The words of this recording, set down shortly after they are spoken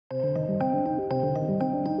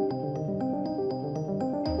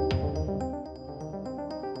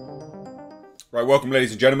Right, welcome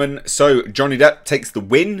ladies and gentlemen. So, Johnny Depp takes the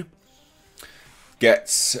win.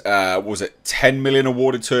 Gets, what was it, 10 million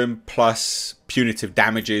awarded to him, plus punitive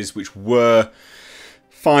damages, which were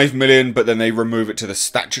 5 million, but then they remove it to the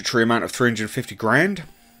statutory amount of 350 grand.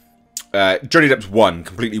 Johnny Depp's won,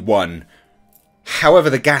 completely won. However,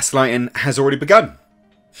 the gaslighting has already begun.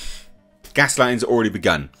 Gaslighting's already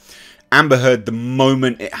begun. Amber Heard, the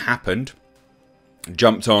moment it happened,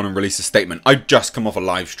 jumped on and released a statement. I've just come off a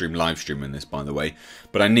live streaming this, by the way,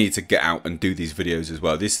 but I need to get out and do these videos as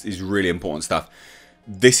well. This is really important stuff.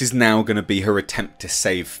 This is now going to be her attempt to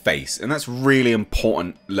save face, and that's really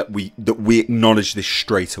important that we acknowledge this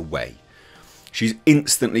straight away. She's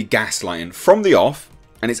instantly gaslighting from the off,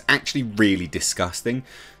 and it's actually really disgusting.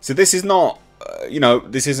 So this is not, you know,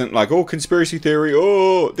 this isn't like, oh, conspiracy theory,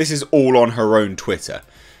 oh, this is all on her own Twitter,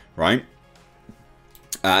 right?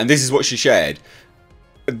 And this is what she shared.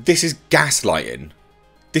 This is gaslighting.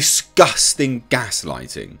 Disgusting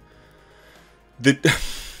gaslighting.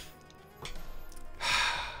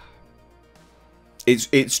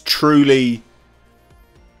 It's truly...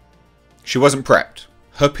 She wasn't prepped.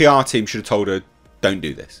 Her PR team should have told her, don't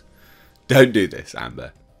do this. Don't do this,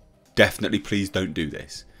 Amber. Definitely, please don't do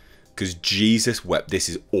this. Because Jesus wept, this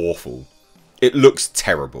is awful. It looks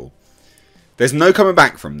terrible. There's no coming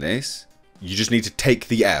back from this. You just need to take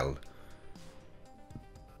the L.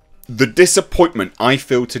 The disappointment I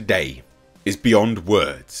feel today is beyond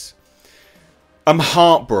words. I'm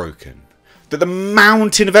heartbroken that the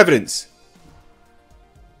mountain of evidence...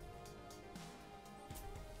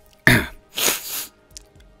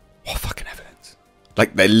 What fucking evidence?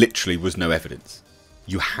 Like, there literally was no evidence.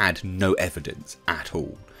 You had no evidence at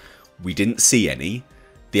all. We didn't see any.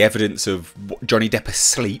 The evidence of Johnny Depp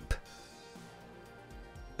asleep.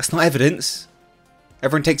 That's not evidence.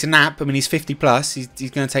 Everyone takes a nap. I mean, he's 50 plus. He's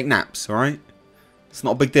going to take naps, all right? It's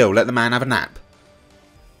not a big deal. Let the man have a nap.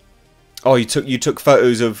 Oh, you took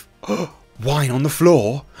photos of wine on the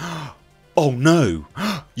floor. Oh no!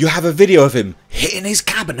 You have a video of him hitting his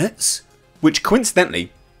cabinets, which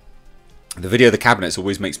coincidentally, the video of the cabinets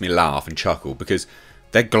always makes me laugh and chuckle because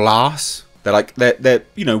they're glass. They're like they're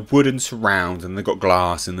you know, wooden surround, and they've got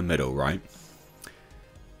glass in the middle, right?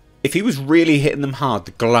 If he was really hitting them hard,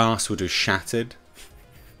 the glass would have shattered.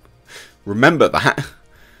 Remember that.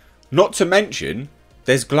 Not to mention,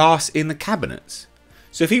 there's glass in the cabinets.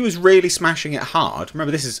 So if he was really smashing it hard,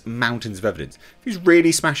 remember this is mountains of evidence. If he was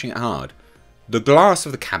really smashing it hard, the glass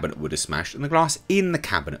of the cabinet would have smashed, and the glass in the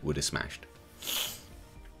cabinet would have smashed.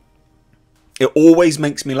 It always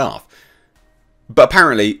makes me laugh. But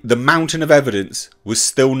apparently, the mountain of evidence was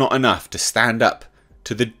still not enough to stand up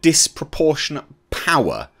to the disproportionate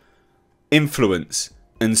power, influence,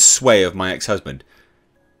 and sway of my ex-husband.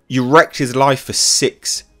 You wrecked his life for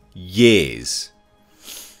 6 years.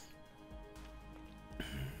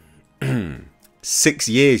 6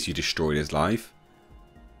 years you destroyed his life.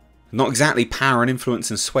 Not exactly power and influence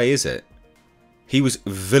and sway, is it? He was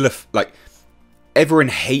like, everyone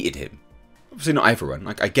hated him. Obviously not everyone.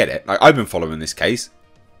 Like, I get it. Like, I've been following this case,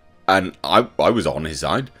 and I was on his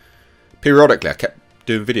side. Periodically, I kept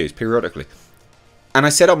doing videos periodically. And I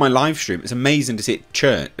said on my live stream, it's amazing to see it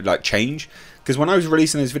change. Because when I was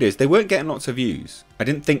releasing those videos, they weren't getting lots of views. I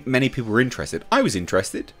didn't think many people were interested. I was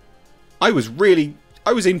interested. I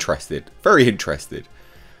was interested. Very interested.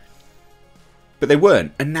 But they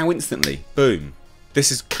weren't. And now instantly, boom. This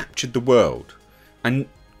has captured the world. And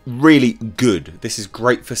really good. This is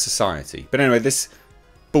great for society. But anyway, this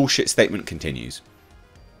bullshit statement continues.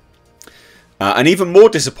 And even more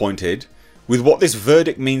disappointed with what this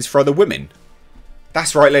verdict means for other women.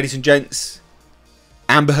 That's right, ladies and gents.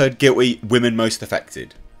 Amber Heard guilty, women most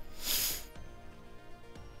affected.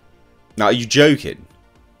 Now, are you joking?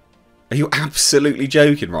 Are you absolutely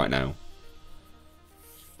joking right now?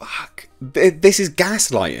 Fuck. This is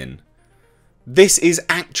gaslighting. This is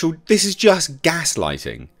just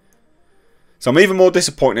gaslighting. So I'm even more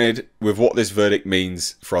disappointed with what this verdict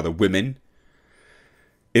means for other women.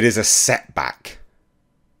 It is a setback.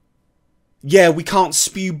 Yeah, we can't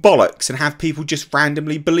spew bollocks and have people just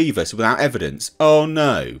randomly believe us without evidence. Oh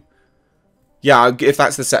no. Yeah, if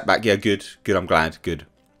that's the setback, yeah, good. Good, I'm glad. Good.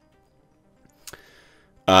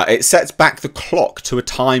 It sets back the clock to a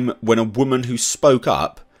time when a woman who spoke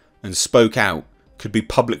up and spoke out could be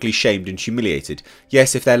publicly shamed and humiliated.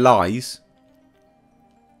 Yes, if they're lies.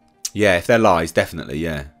 Yeah, if they're lies, definitely,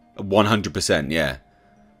 yeah. 100%, yeah.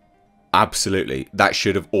 Absolutely. That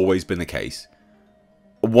should have always been the case.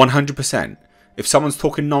 100%. If someone's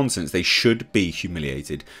talking nonsense, they should be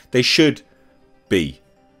humiliated. They should be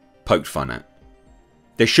poked fun at.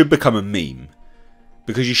 They should become a meme.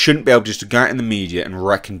 Because you shouldn't be able just to go out in the media and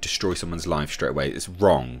wreck and destroy someone's life straight away. It's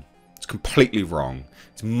wrong. It's completely wrong.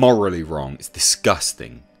 It's morally wrong. It's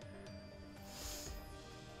disgusting.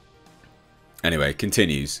 Anyway, it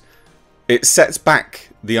continues. It sets back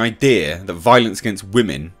the idea that violence against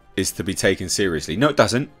women is to be taken seriously. No, it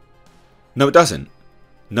doesn't. No, it doesn't.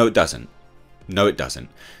 No, it doesn't. No, it doesn't.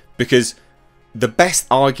 Because the best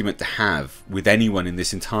argument to have with anyone in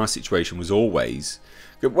this entire situation was always,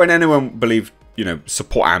 when anyone believed, you know,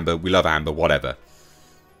 support Amber, we love Amber, whatever,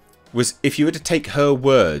 was if you were to take her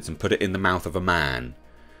words and put it in the mouth of a man,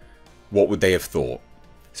 what would they have thought?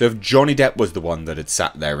 So if Johnny Depp was the one that had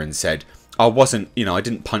sat there and said, I wasn't, you know, I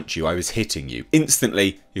didn't punch you, I was hitting you,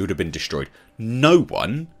 instantly he would have been destroyed. No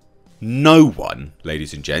one,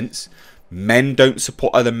 ladies and gents, men don't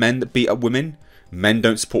support other men that beat up women. Men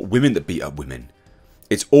don't support women that beat up women.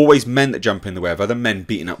 It's always men that jump in the way of other men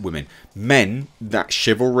beating up women. Men, that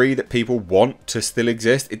chivalry that people want to still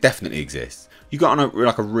exist, it definitely exists. You got on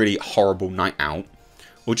like a really horrible night out,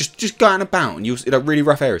 or just go out and about and you'll see like really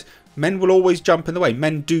rough areas. Men will always jump in the way.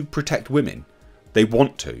 Men do protect women. They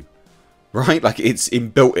want to. Right? Like it's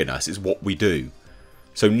inbuilt in us. It's what we do.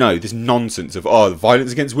 So no, this nonsense of, oh,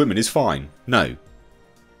 violence against women is fine. No.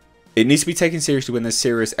 It needs to be taken seriously when there's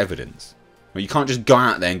serious evidence. Well, you can't just go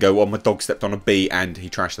out there and go, oh, my dog stepped on a bee and he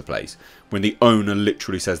trashed the place, when the owner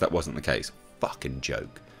literally says that wasn't the case. Fucking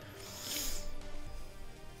joke.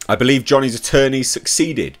 I believe Johnny's attorneys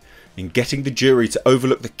succeeded in getting the jury to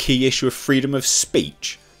overlook the key issue of freedom of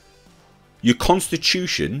speech. Your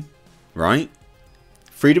constitution, right?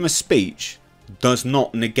 Freedom of speech does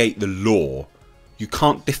not negate the law. You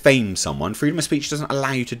can't defame someone. Freedom of speech doesn't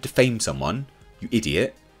allow you to defame someone, you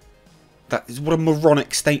idiot. That is what a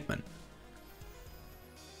moronic statement.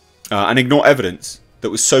 And ignore evidence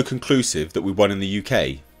that was so conclusive that we won in the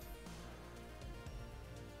UK.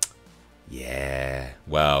 Yeah,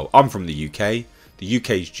 well, I'm from the UK. The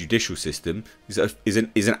UK's judicial system is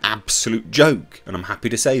an absolute joke, and I'm happy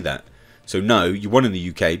to say that. So no, you won in the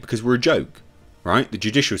UK because we're a joke, right? The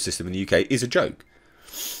judicial system in the UK is a joke.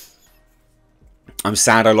 I'm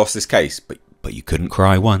sad I lost this case, but you couldn't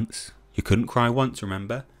cry once. You couldn't cry once,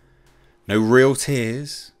 remember? No real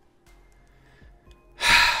tears.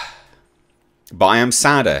 But I am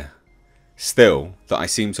sadder still that I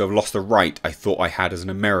seem to have lost the right I thought I had as an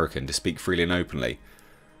American to speak freely and openly.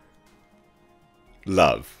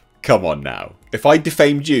 Love, come on now. If I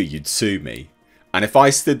defamed you, you'd sue me. And if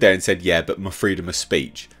I stood there and said, yeah, but my freedom of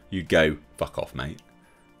speech, you'd go, fuck off, mate.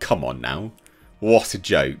 Come on now. What a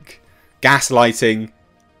joke. Gaslighting,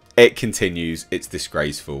 it continues. It's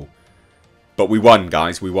disgraceful. But we won,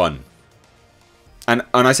 guys. We won. And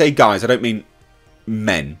I say guys, I don't mean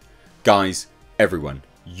men. Guys, everyone.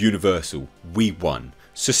 Universal. We won.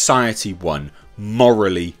 Society won.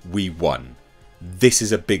 Morally, we won. This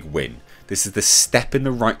is a big win. This is the step in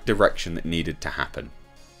the right direction that needed to happen.